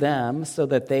to them so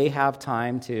that they have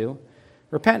time to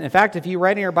repent. In fact, if you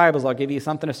write in your Bibles, I'll give you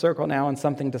something to circle now and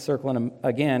something to circle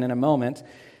again in a moment.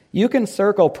 You can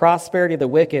circle prosperity of the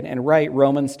wicked and write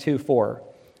Romans 2:4.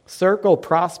 Circle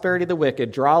prosperity of the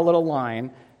wicked, draw a little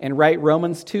line, and write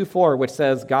Romans 2:4, which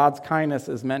says God's kindness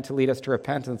is meant to lead us to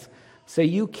repentance, so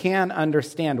you can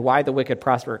understand why the wicked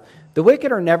prosper. The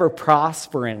wicked are never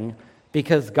prospering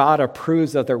because God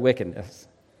approves of their wickedness.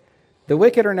 The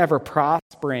wicked are never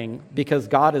prospering because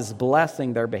God is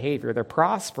blessing their behavior. They're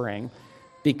prospering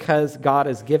because God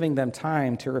is giving them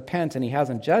time to repent, and he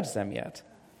hasn't judged them yet.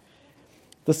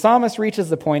 The psalmist reaches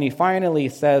the point, he finally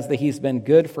says that he's been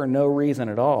good for no reason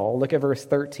at all. Look at verse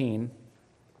 13.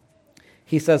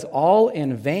 He says, all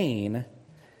in vain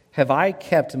have I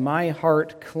kept my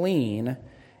heart clean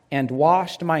and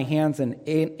washed my hands in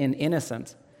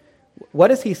innocence. What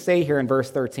does he say here in verse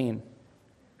 13?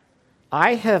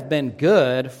 I have been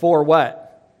good for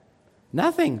what?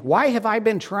 Nothing. Why have I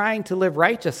been trying to live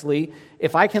righteously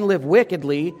if I can live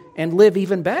wickedly and live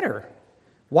even better?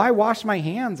 Why wash my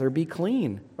hands or be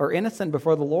clean or innocent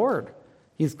before the Lord?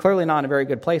 He's clearly not in a very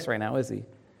good place right now, is he?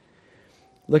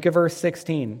 Look at verse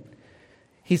 16.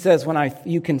 He says,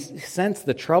 you can sense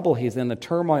the trouble he's in, the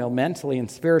turmoil mentally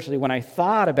and spiritually. When I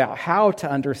thought about how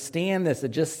to understand this, it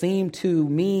just seemed to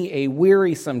me a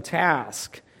wearisome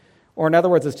task. Or in other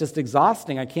words, it's just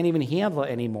exhausting. I can't even handle it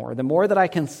anymore. The more that I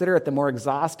consider it, the more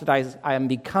exhausted I am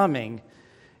becoming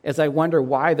as I wonder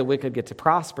why the wicked get to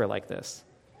prosper like this.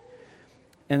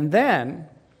 And then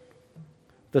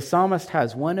the psalmist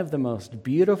has one of the most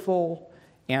beautiful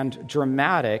and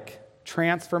dramatic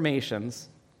transformations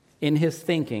in his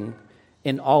thinking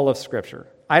in all of Scripture.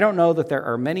 I don't know that there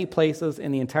are many places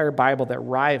in the entire Bible that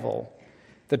rival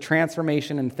the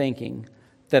transformation in thinking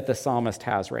that the psalmist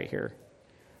has right here.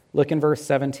 Look in verse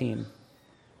 17.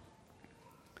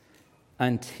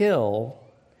 Until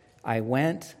I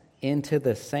went into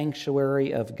the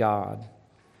sanctuary of God,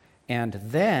 and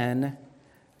then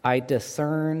I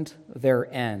discerned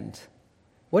their end.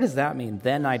 What does that mean?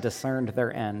 Then I discerned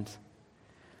their end.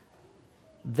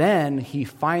 Then he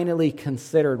finally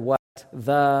considered what?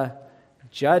 The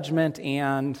judgment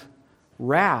and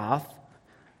wrath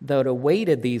that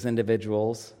awaited these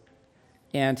individuals,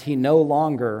 and he no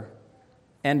longer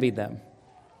envied them.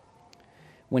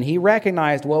 When he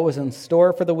recognized what was in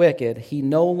store for the wicked, he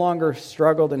no longer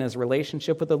struggled in his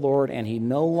relationship with the Lord, and he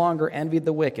no longer envied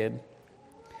the wicked.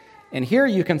 And here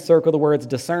you can circle the words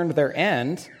discerned their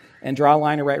end and draw a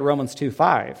line and write Romans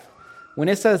 2:5. When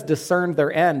it says discerned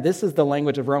their end, this is the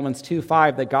language of Romans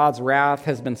 2:5, that God's wrath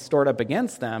has been stored up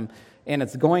against them and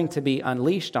it's going to be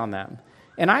unleashed on them.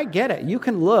 And I get it. You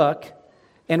can look,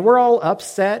 and we're all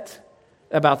upset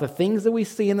about the things that we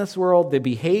see in this world, the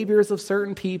behaviors of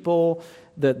certain people,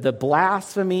 the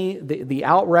blasphemy, the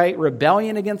outright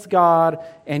rebellion against God,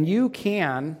 and you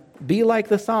can be like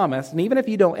the psalmist, and even if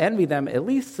you don't envy them, at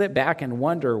least sit back and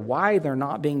wonder why they're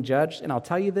not being judged. And I'll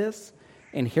tell you this,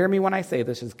 and hear me when I say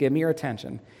this, just give me your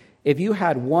attention. If you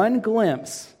had one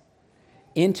glimpse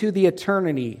into the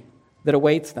eternity that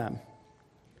awaits them,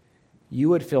 you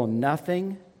would feel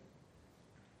nothing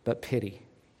but pity.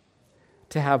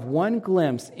 To have one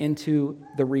glimpse into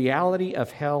the reality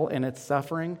of hell and its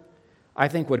suffering, I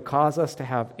think would cause us to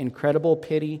have incredible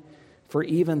pity for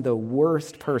even the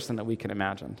worst person that we can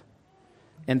imagine.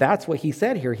 And that's what he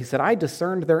said here. He said, I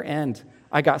discerned their end.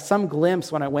 I got some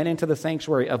glimpse when I went into the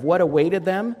sanctuary of what awaited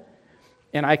them,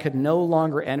 and I could no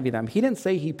longer envy them. He didn't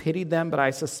say he pitied them, but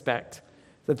I suspect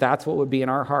that that's what would be in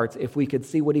our hearts if we could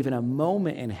see what even a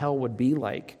moment in hell would be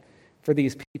like for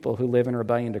these people who live in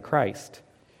rebellion to Christ.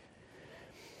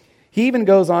 He even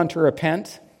goes on to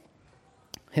repent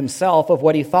himself of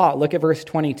what he thought. Look at verse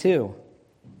 22.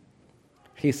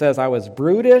 He says, I was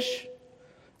brutish,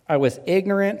 I was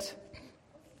ignorant,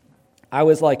 I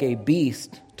was like a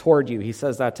beast toward you. He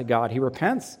says that to God. He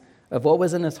repents of what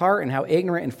was in his heart and how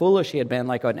ignorant and foolish he had been,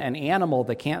 like an animal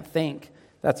that can't think.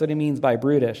 That's what he means by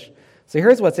brutish. So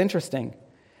here's what's interesting.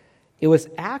 It was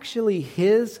actually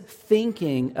his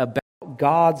thinking about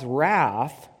God's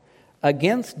wrath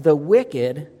against the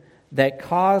wicked that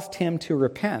caused him to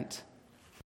repent.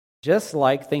 Just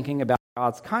like thinking about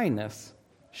God's kindness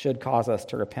should cause us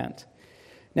to repent.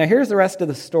 Now here's the rest of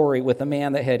the story with the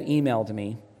man that had emailed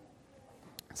me.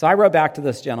 So I wrote back to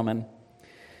this gentleman,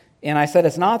 and I said,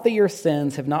 it's not that your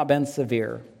sins have not been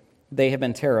severe. They have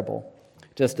been terrible,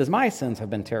 just as my sins have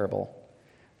been terrible.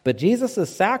 But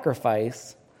Jesus'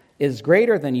 sacrifice is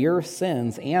greater than your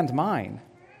sins and mine.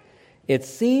 It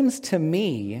seems to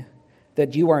me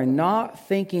that you are not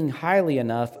thinking highly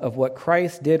enough of what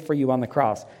Christ did for you on the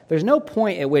cross. There's no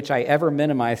point at which I ever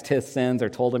minimized his sins or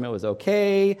told him it was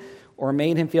okay or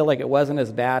made him feel like it wasn't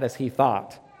as bad as he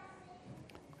thought.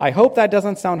 I hope that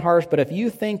doesn't sound harsh, but if you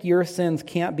think your sins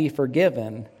can't be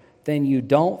forgiven, then you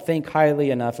don't think highly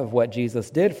enough of what Jesus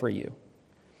did for you.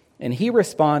 And he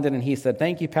responded and he said,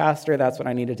 "Thank you, Pastor. That's what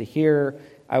I needed to hear.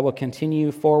 I will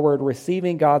continue forward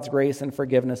receiving God's grace and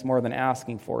forgiveness more than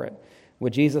asking for it."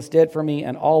 What Jesus did for me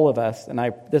and all of us, and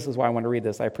this is why I want to read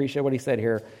this. I appreciate what he said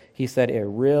here. He said, "It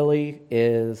really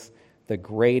is the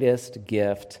greatest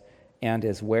gift and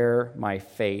is where my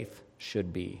faith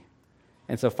should be."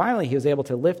 And so finally, he was able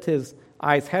to lift his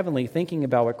eyes heavenly, thinking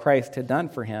about what Christ had done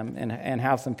for him and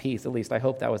have some peace. At least I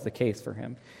hope that was the case for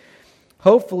him.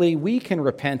 Hopefully, we can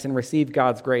repent and receive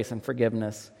God's grace and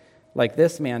forgiveness like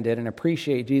this man did and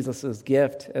appreciate Jesus'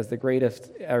 gift as the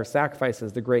greatest, or sacrifice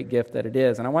as the great gift that it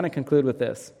is. And I want to conclude with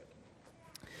this.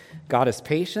 God is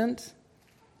patient,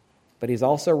 but he's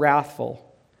also wrathful.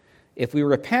 If we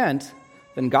repent,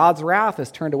 then God's wrath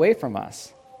is turned away from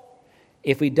us.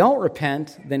 If we don't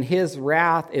repent, then his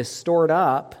wrath is stored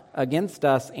up against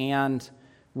us and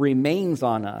remains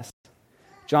on us.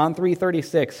 John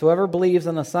 3:36, "Whoever believes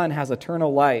in the Son has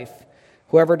eternal life.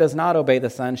 Whoever does not obey the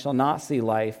Son shall not see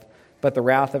life, but the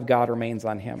wrath of God remains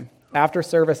on him." After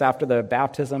service, after the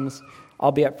baptisms,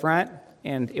 I'll be up front,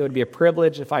 and it would be a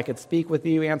privilege if I could speak with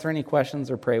you, answer any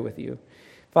questions, or pray with you.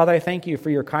 Father, I thank you for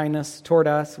your kindness toward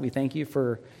us. We thank you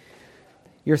for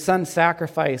your Son's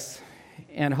sacrifice,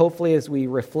 and hopefully as we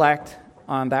reflect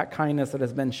on that kindness that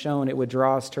has been shown, it would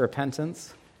draw us to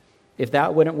repentance. If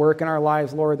that wouldn't work in our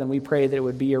lives, Lord, then we pray that it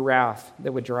would be your wrath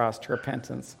that would draw us to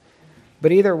repentance.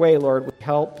 But either way, Lord,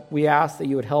 we ask that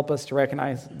you would help us to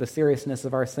recognize the seriousness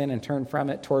of our sin and turn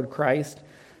from it toward Christ,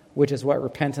 which is what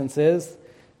repentance is.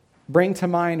 Bring to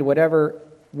mind whatever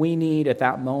we need at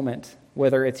that moment,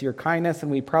 whether it's your kindness,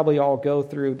 and we probably all go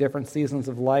through different seasons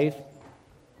of life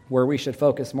where we should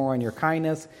focus more on your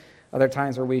kindness, other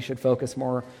times where we should focus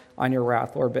more on your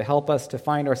wrath, Lord. But help us to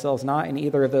find ourselves not in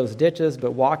either of those ditches,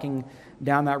 but walking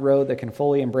down that road that can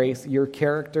fully embrace your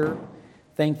character.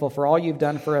 Thankful for all you've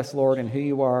done for us, Lord, and who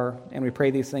you are. And we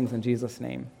pray these things in Jesus'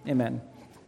 name. Amen.